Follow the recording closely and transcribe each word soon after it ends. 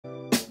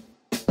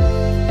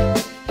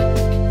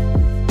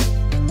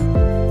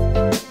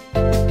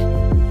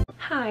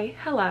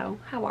Hello,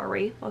 how are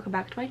we? Welcome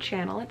back to my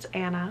channel. It's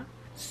Anna.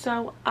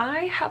 So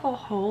I have a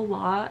whole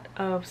lot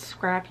of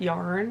scrap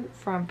yarn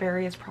from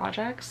various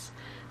projects,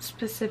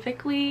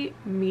 specifically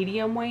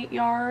medium weight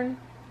yarn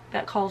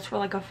that calls for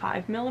like a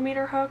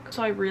 5mm hook.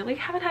 So I really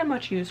haven't had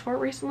much use for it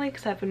recently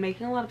because I've been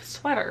making a lot of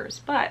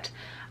sweaters, but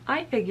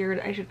I figured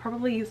I should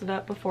probably use it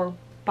up before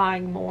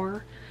buying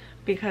more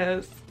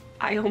because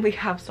I only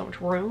have so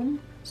much room.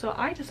 So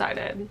I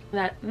decided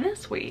that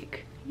this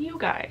week you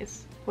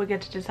guys would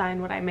get to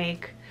design what I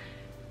make,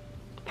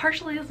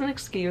 partially as an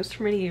excuse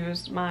for me to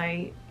use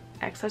my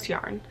excess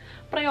yarn,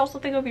 but I also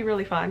think it would be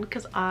really fun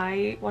because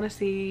I want to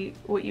see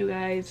what you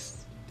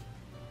guys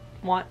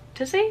want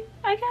to see,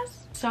 I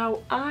guess.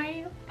 So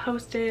I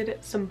posted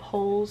some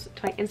polls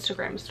to my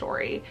Instagram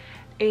story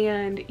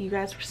and you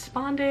guys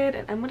responded,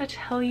 and I'm going to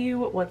tell you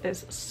what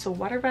this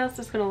sweater vest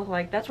is going to look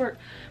like. That's where,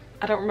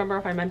 I don't remember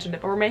if I mentioned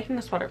it, but we're making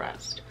a sweater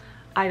vest.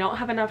 I don't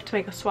have enough to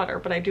make a sweater,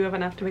 but I do have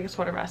enough to make a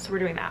sweater vest, so we're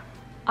doing that.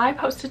 I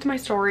posted to my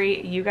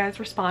story, you guys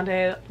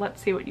responded.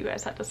 Let's see what you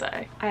guys had to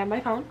say. I have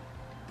my phone.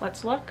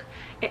 Let's look.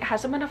 It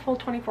hasn't been a full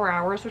 24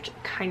 hours, which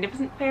kind of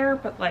isn't fair,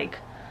 but like,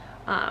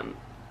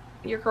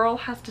 your girl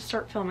has to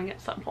start filming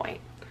at some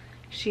point.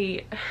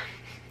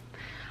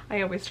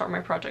 I always start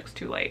my projects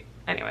too late.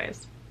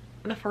 Anyways,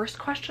 the first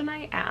question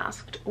I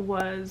asked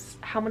was,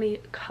 how many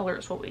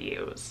colors will we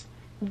use?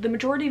 The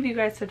majority of you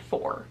guys said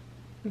 4.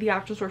 The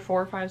options were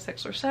 4, 5,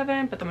 6, or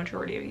 7, but the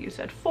majority of you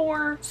said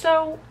 4.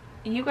 So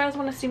you guys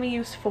want to see me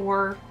use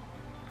 4.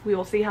 We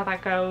will see how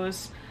that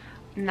goes.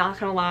 Not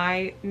gonna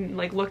lie,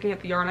 like looking at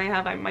the yarn I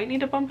have, I might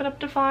need to bump it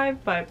up to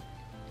 5, but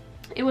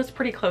it was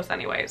pretty close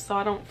anyway, so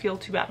I don't feel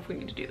too bad if we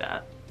need to do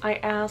that. I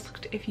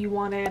asked if you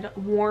wanted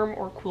warm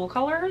or cool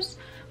colors.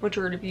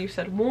 Majority of you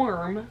said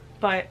warm,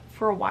 but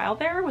for a while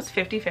there it was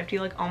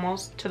 50-50, like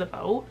almost to the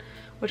vote,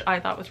 which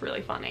I thought was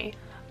really funny.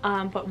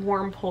 But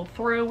warm pulled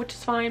through, which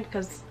is fine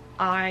because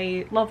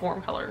I love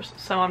warm colors,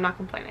 so I'm not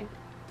complaining.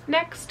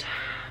 Next,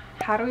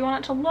 how do we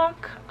want it to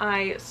look?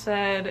 I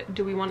said,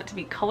 do we want it to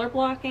be color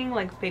blocking,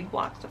 like big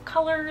blocks of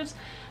colors,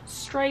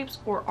 stripes,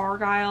 or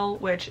argyle,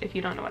 which if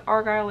you don't know what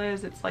argyle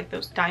is, it's like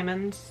those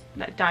diamonds,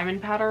 that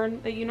diamond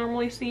pattern that you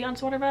normally see on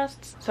sweater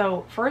vests.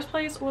 So first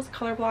place was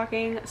color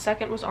blocking,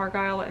 second was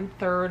argyle, and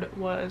third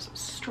was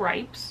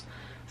stripes.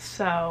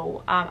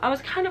 So I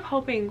was kind of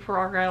hoping for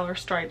argyle or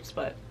stripes,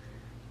 but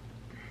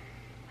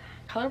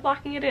color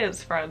blocking it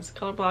is, friends.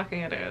 Color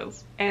blocking it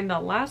is. And the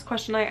last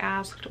question I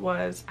asked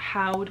was,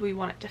 how do we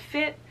want it to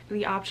fit?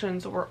 The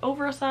options were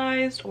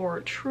oversized or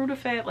true to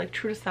fit, like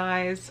true to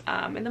size.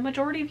 And the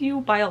majority of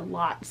you by a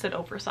lot said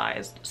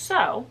oversized.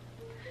 So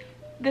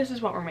this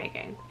is what we're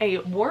making. A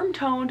warm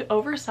toned,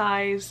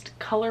 oversized,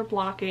 color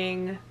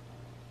blocking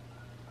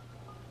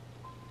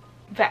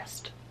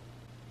vest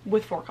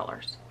with 4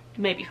 colors,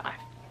 maybe 5.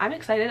 I'm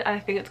excited. I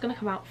think it's gonna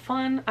come out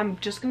fun. I'm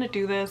just gonna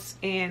do this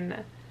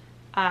in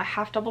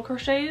half double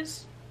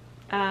crochets.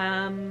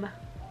 Yeah,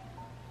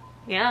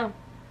 I'm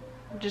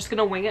just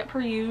gonna wing it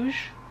per usual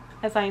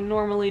as I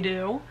normally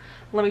do.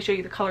 Let me show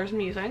you the colors I'm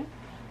using.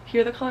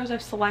 Here are the colors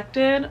I've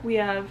selected. We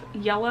have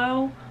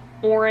yellow,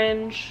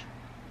 orange,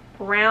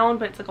 brown,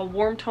 but it's like a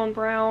warm tone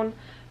brown,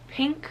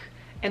 pink,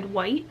 and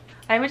white.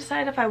 I haven't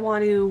decided if I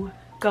want to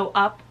go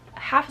up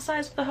half a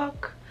size with the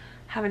hook.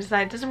 Haven't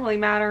decided. It doesn't really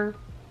matter.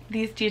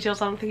 These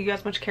details I don't think you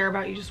guys much care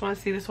about. You just want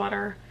to see the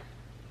sweater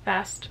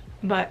vest.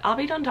 But I'll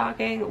be done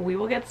talking. We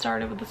will get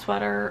started with the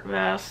sweater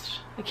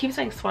vest. I keep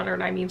saying sweater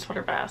and I mean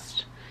sweater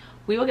vest.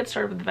 We will get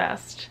started with the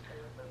vest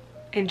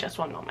in just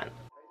one moment.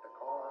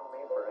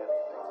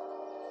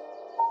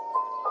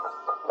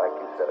 Like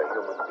you said, a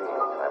human being,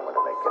 I'm going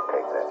to make you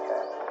take that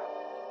chance.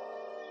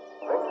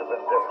 Things have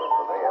been different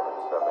for me ever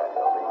since I met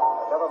Hildy.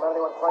 I've never met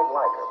anyone quite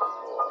like her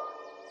before.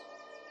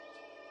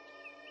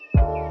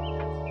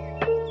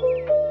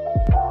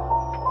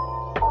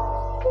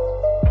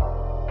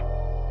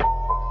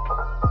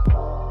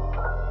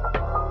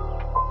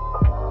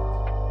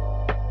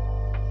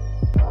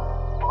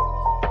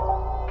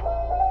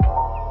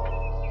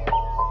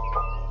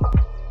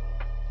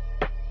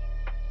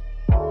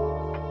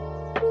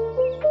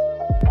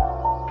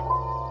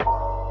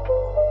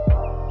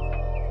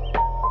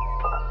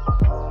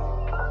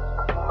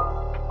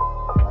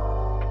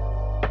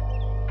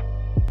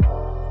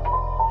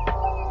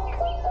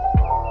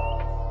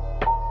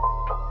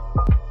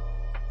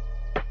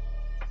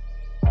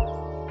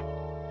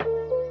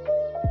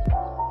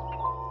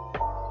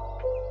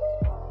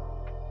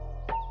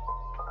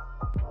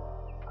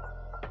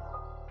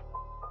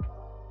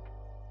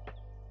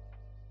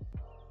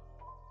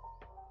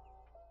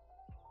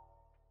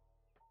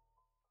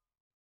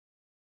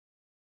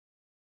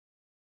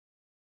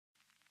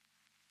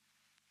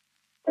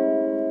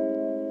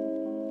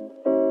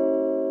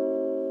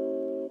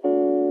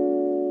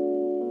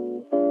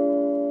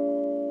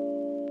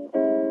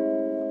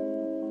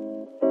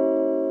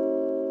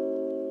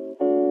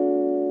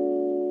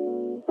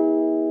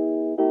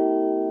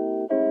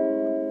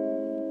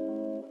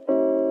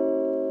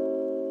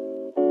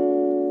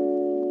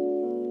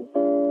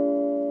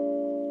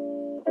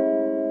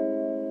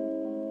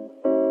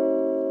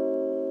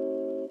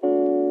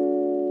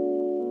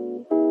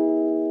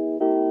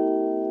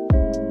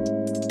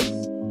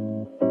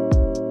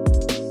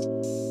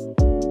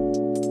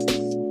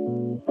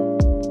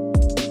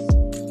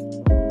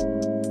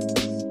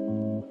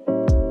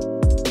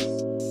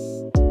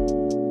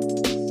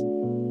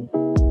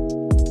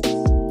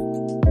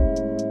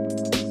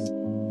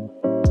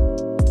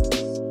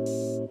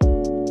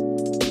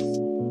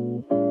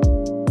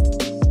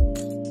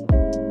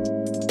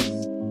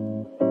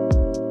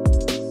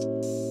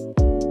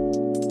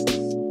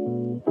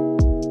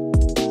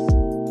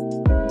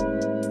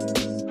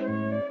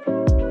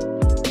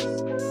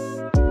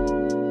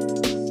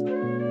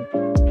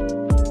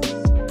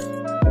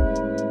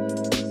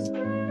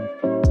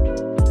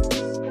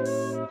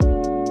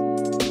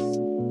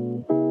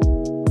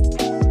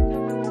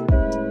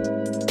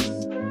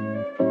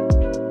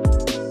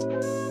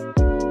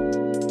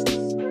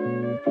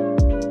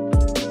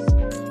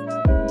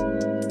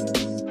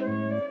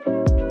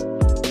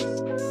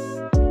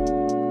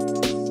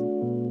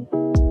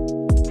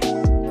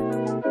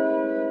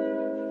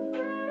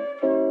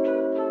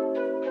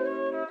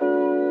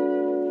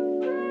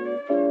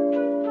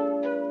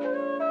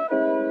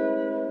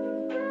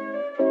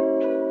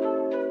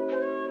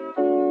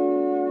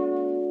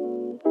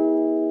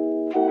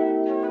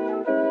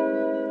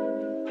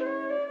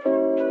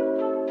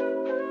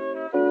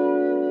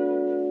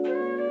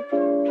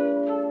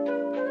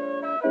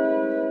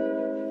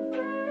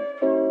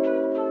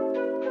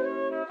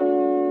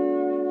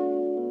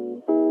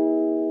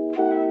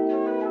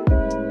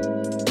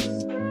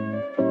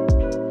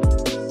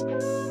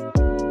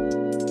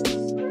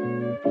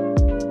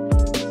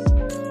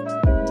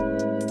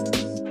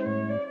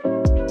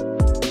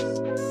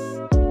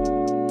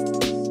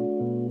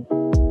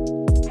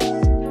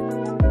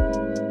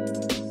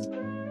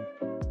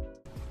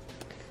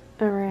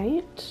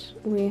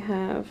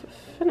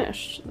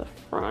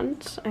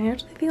 want. I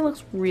actually think it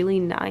looks really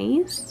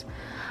nice.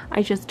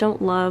 I just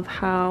don't love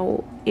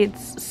how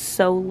it's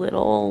so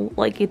little,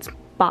 like it's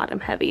bottom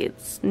heavy.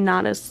 It's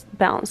not as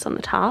balanced on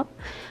the top,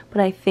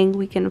 but I think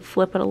we can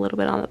flip it a little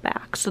bit on the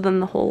back, so then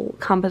the whole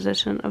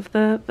composition of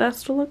the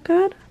vest will look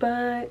good.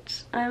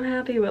 But I'm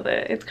happy with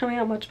it. It's coming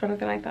out much better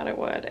than I thought it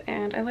would,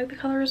 and I like the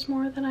colors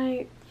more than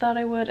I thought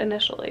I would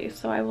initially.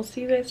 So I will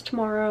see you guys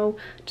tomorrow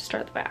to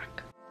start the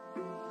back.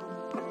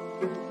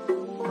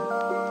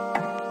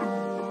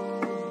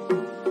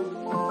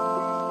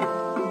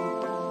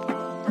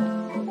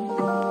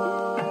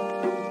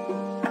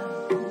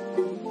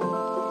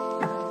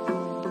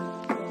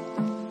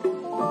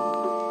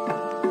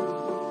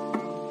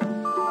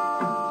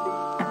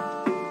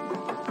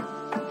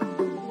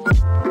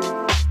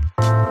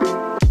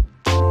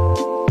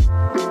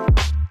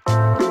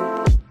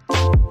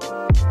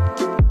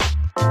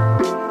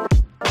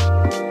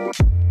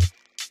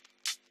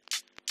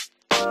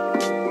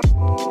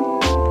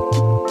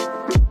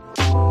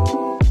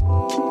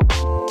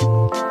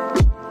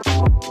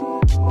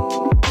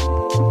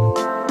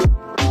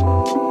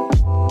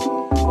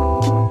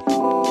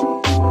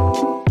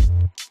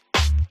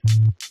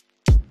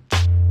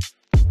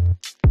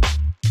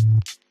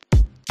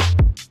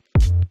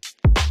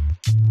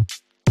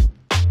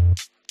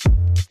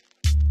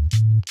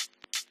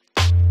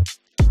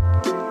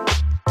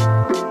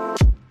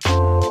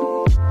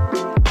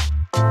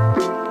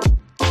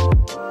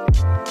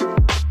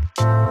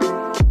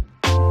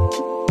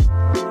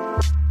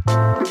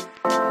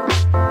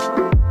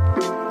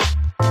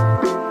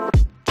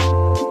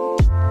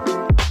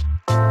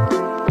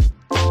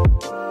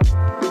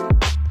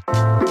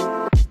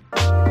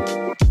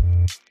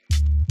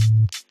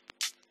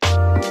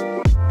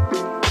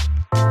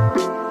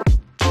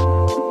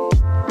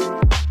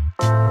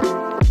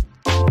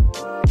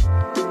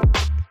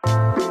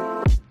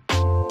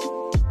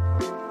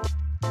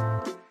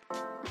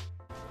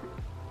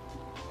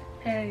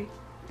 Hey,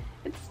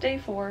 it's day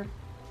 4.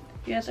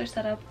 You guys are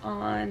set up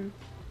on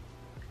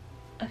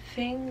a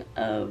thing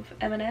of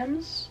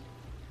M&Ms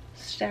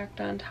stacked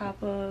on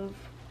top of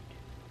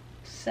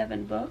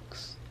 7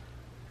 books.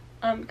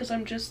 Because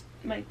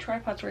my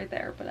tripod's right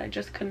there, but I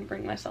just couldn't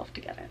bring myself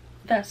to get it.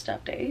 Vest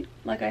update.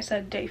 Like I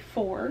said, day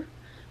 4.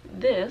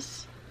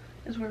 This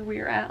is where we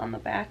are at on the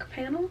back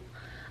panel.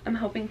 I'm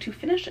hoping to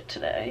finish it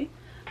today.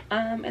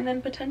 And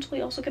then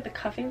potentially also get the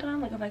cuffing done.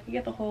 Like if I could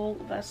get the whole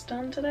vest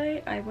done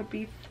today, I would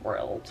be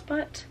thrilled,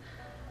 but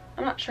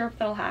I'm not sure if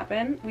that'll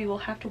happen. We will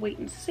have to wait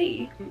and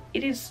see.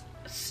 It is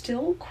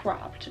still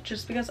cropped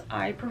just because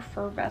I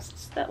prefer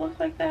vests that look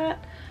like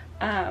that.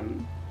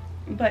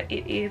 But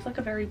it is like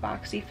a very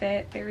boxy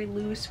fit, very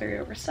loose, very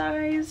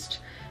oversized,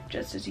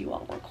 just as you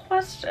all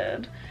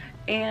requested.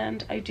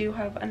 And I do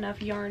have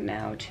enough yarn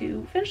now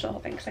to finish the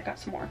whole thing because I got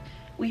some more.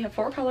 We have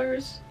 4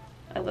 colors.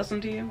 I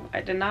listened to you.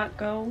 I did not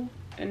go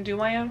and do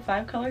my own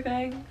 5-color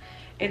thing.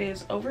 It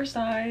is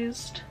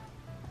oversized.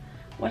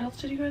 What else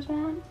did you guys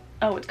want?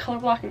 Oh, it's color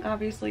blocking,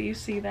 obviously, you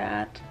see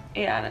that.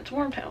 Yeah, and it's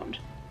warm toned.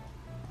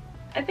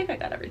 I think I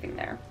got everything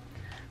there.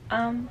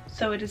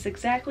 So it is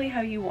exactly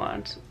how you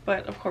want,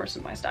 but of course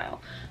in my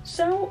style.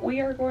 So we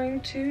are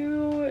going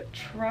to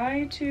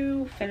try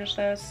to finish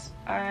this.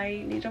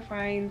 I need to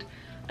find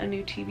a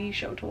new TV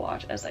show to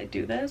watch as I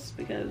do this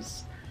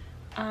because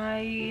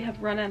I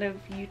have run out of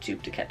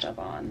YouTube to catch up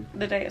on.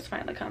 The day has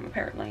finally come,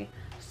 apparently.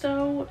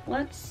 So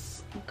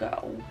let's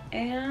go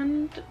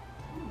and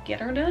get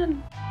her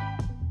done.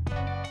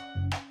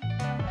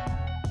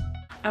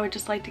 I would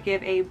just like to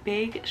give a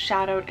big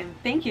shout out and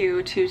thank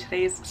you to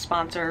today's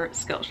sponsor,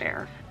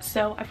 Skillshare.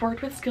 So I've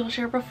worked with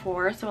Skillshare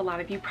before, so a lot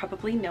of you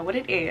probably know what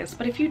it is,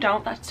 but if you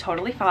don't, that's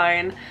totally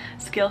fine.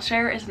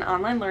 Skillshare is an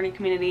online learning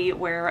community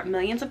where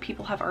millions of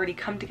people have already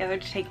come together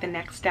to take the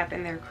next step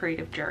in their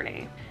creative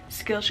journey.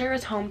 Skillshare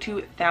is home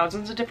to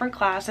thousands of different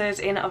classes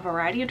in a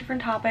variety of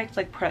different topics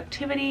like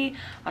productivity,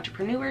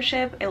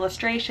 entrepreneurship,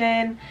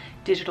 illustration,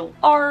 digital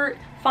art,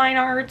 fine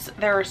arts.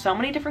 There are so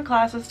many different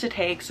classes to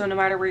take, so no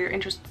matter where your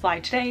interests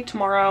lie today,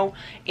 tomorrow,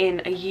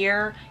 in a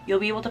year, you'll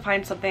be able to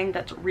find something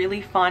that's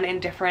really fun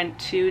and different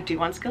to do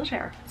on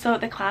Skillshare. So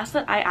the class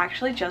that I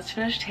actually just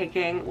finished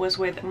taking was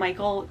with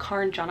Michael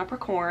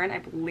Karnjanaprakorn. I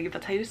believe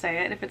that's how you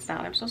say it. If it's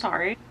not, I'm so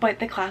sorry. But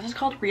the class is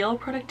called Real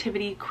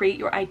Productivity, Create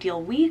Your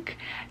Ideal Week.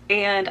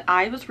 And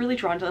I was really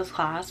drawn to this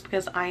class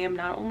because I am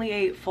not only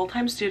a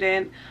full-time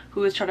student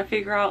who is trying to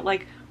figure out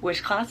like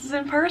which class is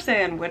in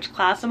person, which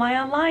class am I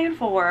online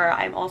for.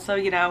 I'm also,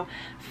 you know,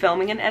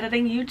 filming and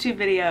editing YouTube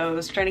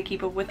videos, trying to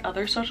keep up with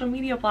other social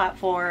media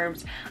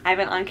platforms. I have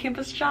an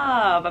on-campus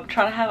job. I'm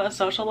trying to have a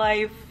social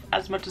life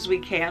as much as we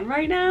can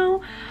right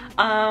now.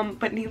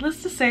 But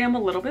needless to say, I'm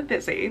a little bit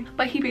busy.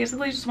 But he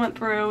basically just went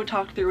through,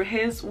 talked through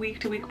his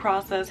week-to-week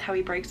process, how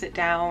he breaks it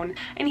down,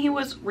 and he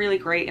was really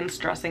great in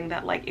stressing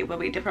that like it will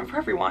be different for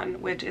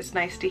everyone, which is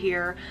nice to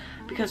hear,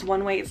 because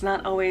one way is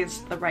not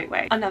always the right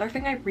way. Another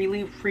thing I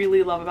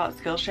really love about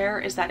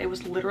Skillshare is that it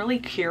was literally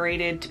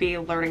curated to be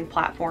a learning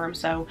platform,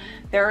 so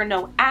there are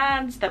no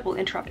ads that will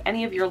interrupt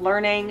any of your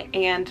learning,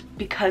 and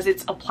because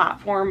it's a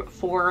platform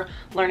for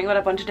learning about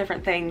a bunch of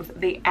different things,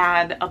 they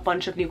add a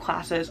bunch of new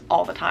classes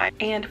all the time.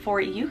 And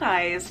for you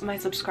guys, my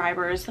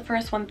subscribers, the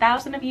first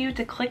 1,000 of you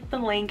to click the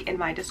link in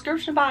my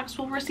description box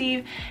will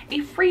receive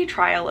a free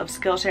trial of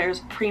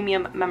Skillshare's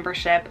premium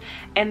membership,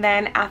 and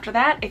then after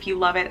that, if you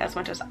love it as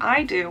much as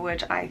I do,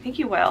 which I think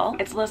you will,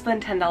 it's less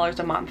than $10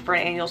 a month for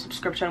an annual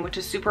subscription, which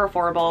is super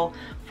affordable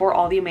for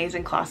all the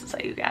amazing classes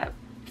that you get.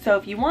 So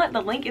if you want,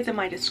 the link is in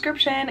my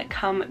description.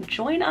 Come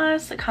join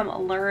us, come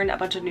learn a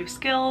bunch of new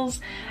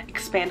skills,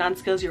 expand on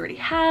skills you already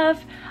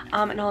have,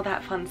 and all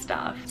that fun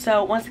stuff.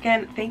 So once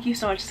again, thank you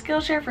so much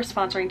Skillshare for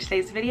sponsoring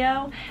today's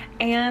video,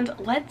 and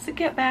let's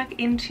get back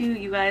into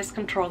you guys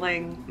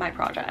controlling my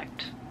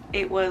project.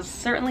 It was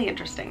certainly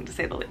interesting, to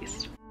say the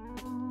least.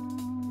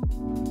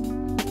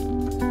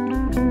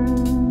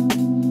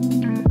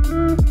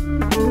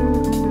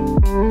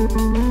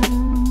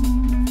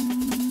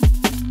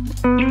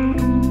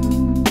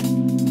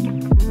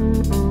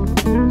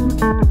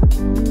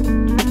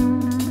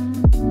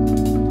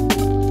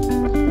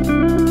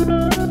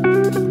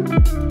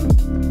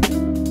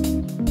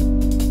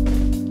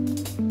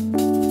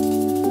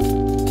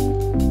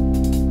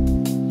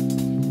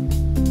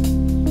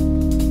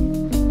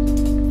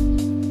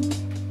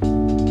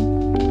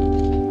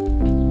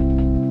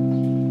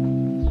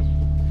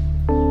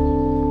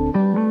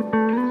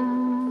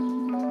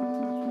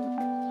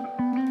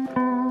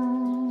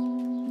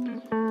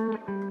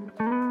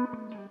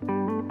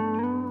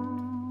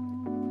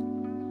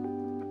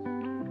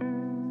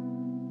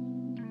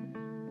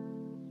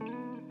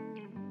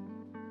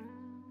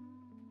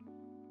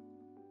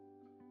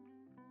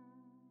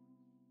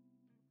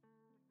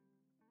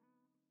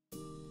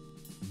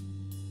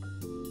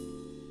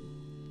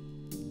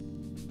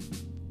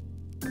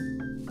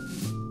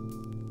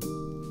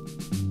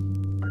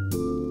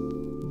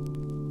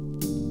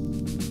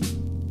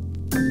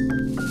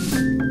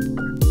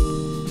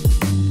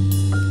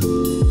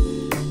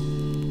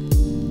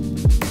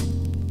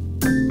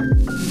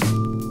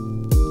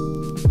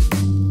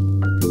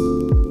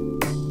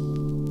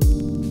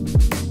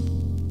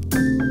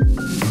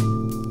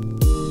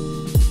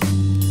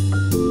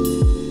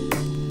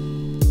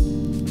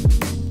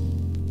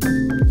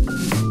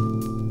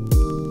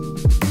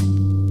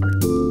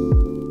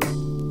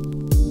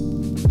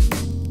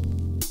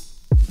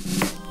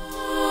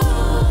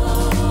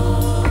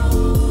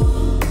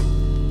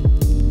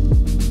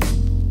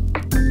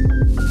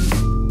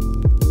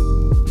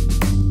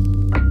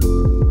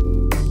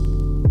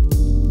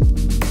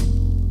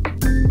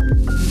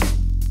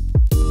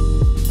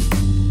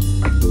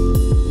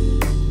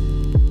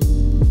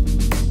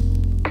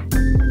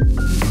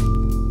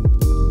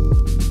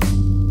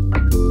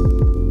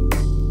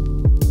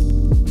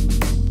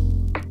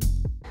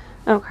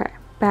 Okay,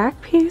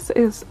 back piece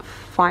is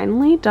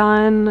finally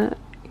done.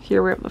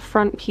 Here we have the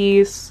front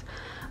piece.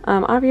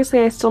 Obviously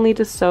I still need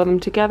to sew them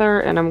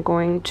together, and I'm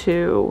going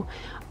to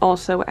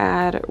also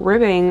add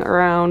ribbing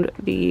around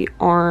the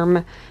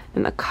arm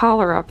and the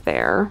collar up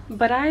there.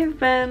 But I've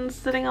been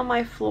sitting on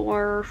my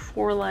floor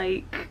for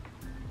like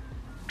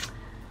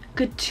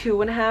good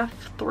 2.5,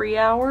 3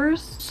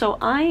 hours. So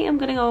I am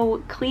gonna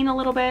go clean a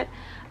little bit.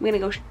 I'm gonna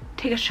go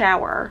take a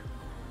shower,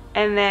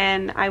 and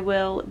then I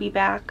will be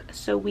back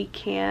so we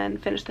can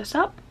finish this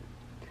up.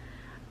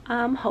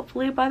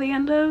 Hopefully by the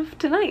end of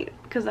tonight,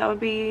 because that would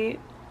be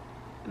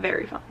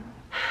very fun.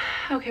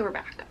 Okay, we're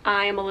back.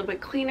 I am a little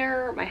bit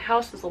cleaner. My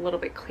house is a little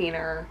bit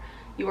cleaner.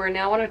 You are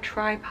now on a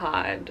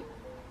tripod.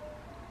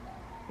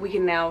 We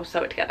can now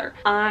sew it together.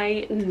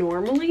 I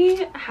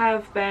normally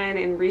have been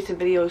in recent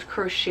videos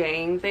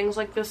crocheting things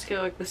like this,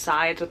 like the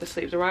sides or the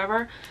sleeves or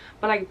whatever,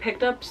 but I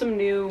picked up some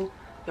new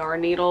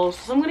yarn needles,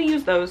 so I'm gonna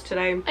use those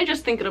today. I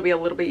just think it'll be a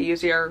little bit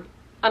easier.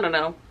 I don't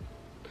know.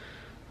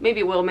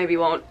 Maybe it will, maybe it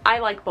won't. I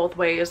like both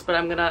ways, but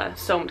I'm gonna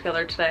sew them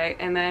together today,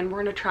 and then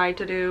we're gonna try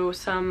to do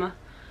some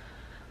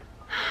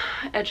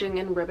edging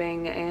and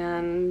ribbing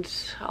and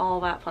all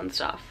that fun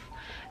stuff.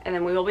 And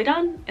then we will be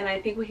done, and I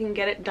think we can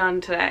get it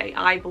done today.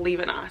 I believe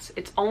in us.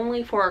 It's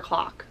only 4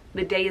 o'clock.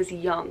 The day is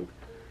young.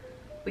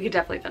 We could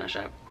definitely finish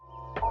it.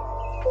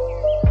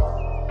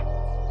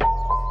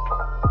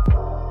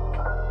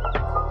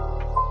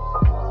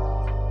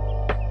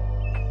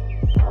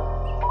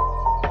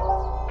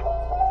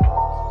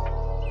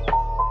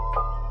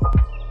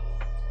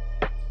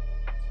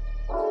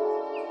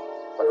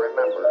 But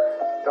remember,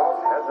 don't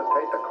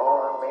hesitate to call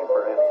on me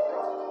for anything.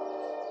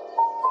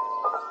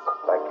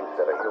 Like you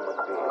said, a human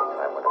being,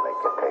 I'm going to make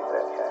you take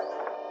that chance.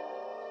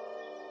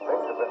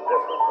 Things have been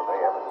different for me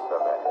ever since I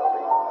met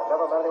Hildy. I've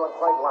never met anyone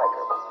quite like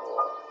her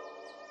before.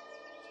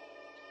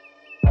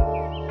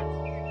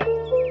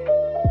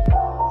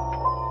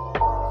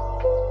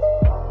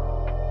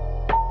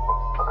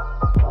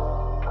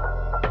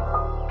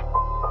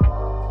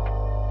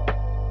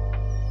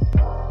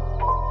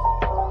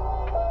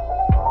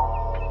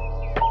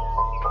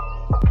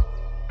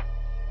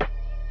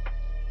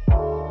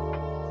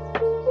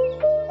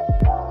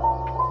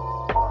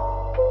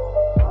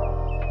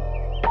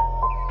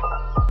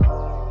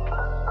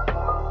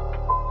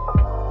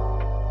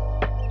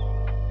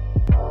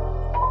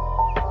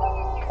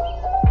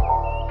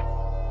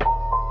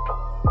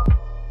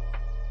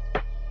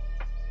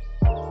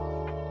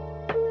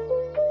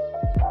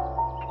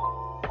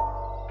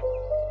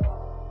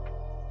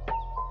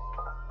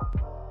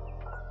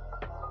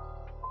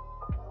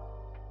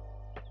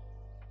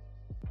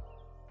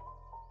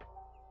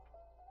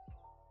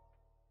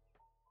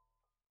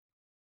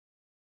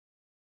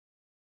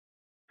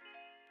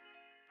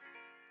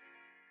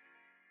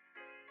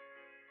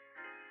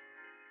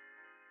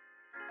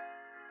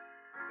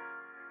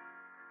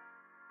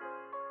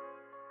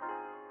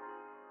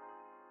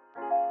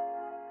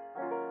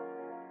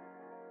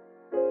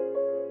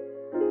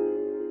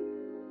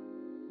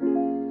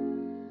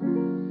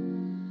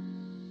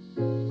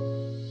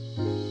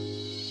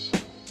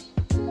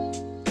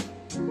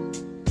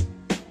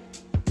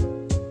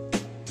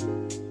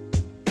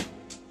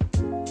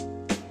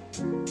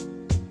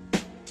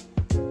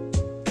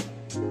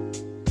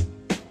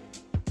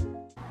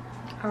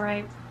 All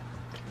right,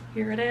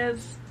 here it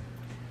is.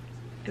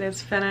 It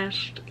is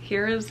finished.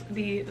 Here is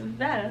the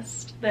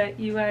vest that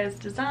you guys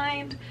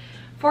designed.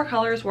 4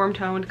 colors, warm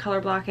toned, color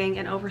blocking,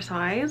 and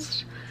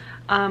oversized.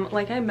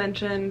 Like I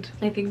mentioned,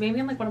 I think maybe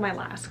in like one of my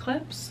last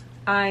clips,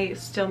 I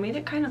still made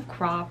it kind of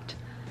cropped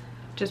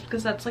just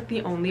because that's like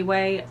the only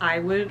way I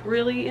would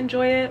really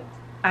enjoy it.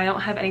 I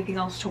don't have anything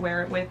else to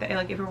wear it with.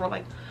 Like if it were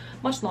like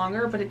much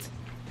longer, but it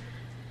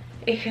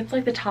hits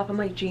like the top of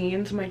my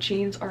jeans. My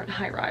jeans aren't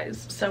high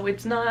rise, so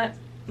it's not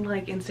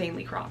like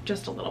insanely cropped,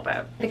 just a little bit.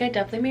 I think I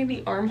definitely made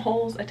the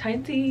armholes a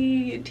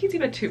teensy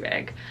bit too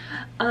big,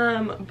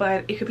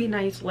 but it could be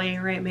nice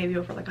layering it maybe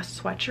over like a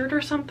sweatshirt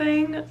or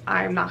something.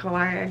 I'm not gonna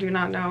lie, I do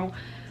not know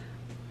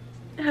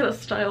how to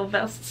style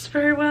vests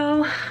very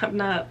well. I'm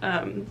not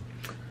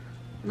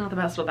the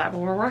best with that, but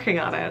we're working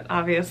on it,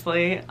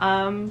 obviously.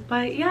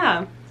 But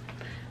yeah,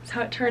 that's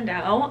how it turned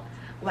out.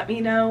 Let me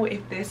know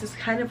if this is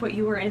kind of what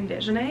you were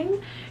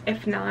envisioning.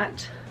 If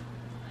not,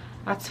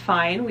 that's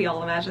fine. We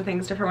all imagine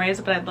things different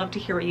ways, but I'd love to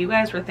hear what you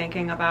guys were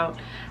thinking about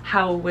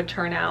how it would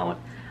turn out.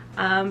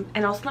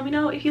 And also let me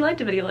know if you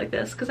liked a video like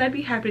this, because I'd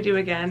be happy to do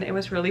it again. It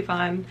was really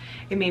fun.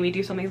 It made me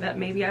do something that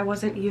maybe I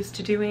wasn't used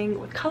to doing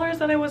with colors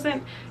that I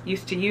wasn't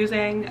used to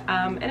using.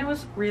 And it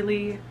was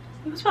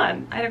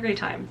fun. I had a great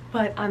time.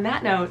 But on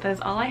that note, that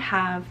is all I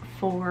have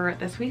for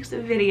this week's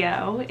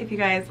video. If you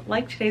guys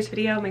liked today's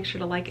video, make sure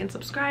to like and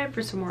subscribe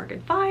for some more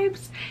good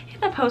vibes.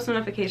 Hit the post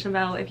notification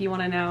bell if you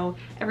want to know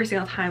every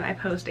single time I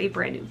post a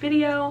brand new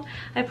video.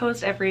 I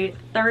post every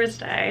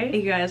Thursday.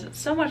 Thank you guys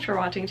so much for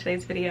watching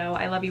today's video.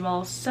 I love you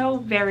all so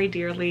very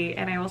dearly,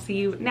 and I will see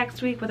you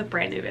next week with a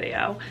brand new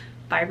video.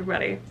 Bye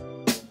everybody.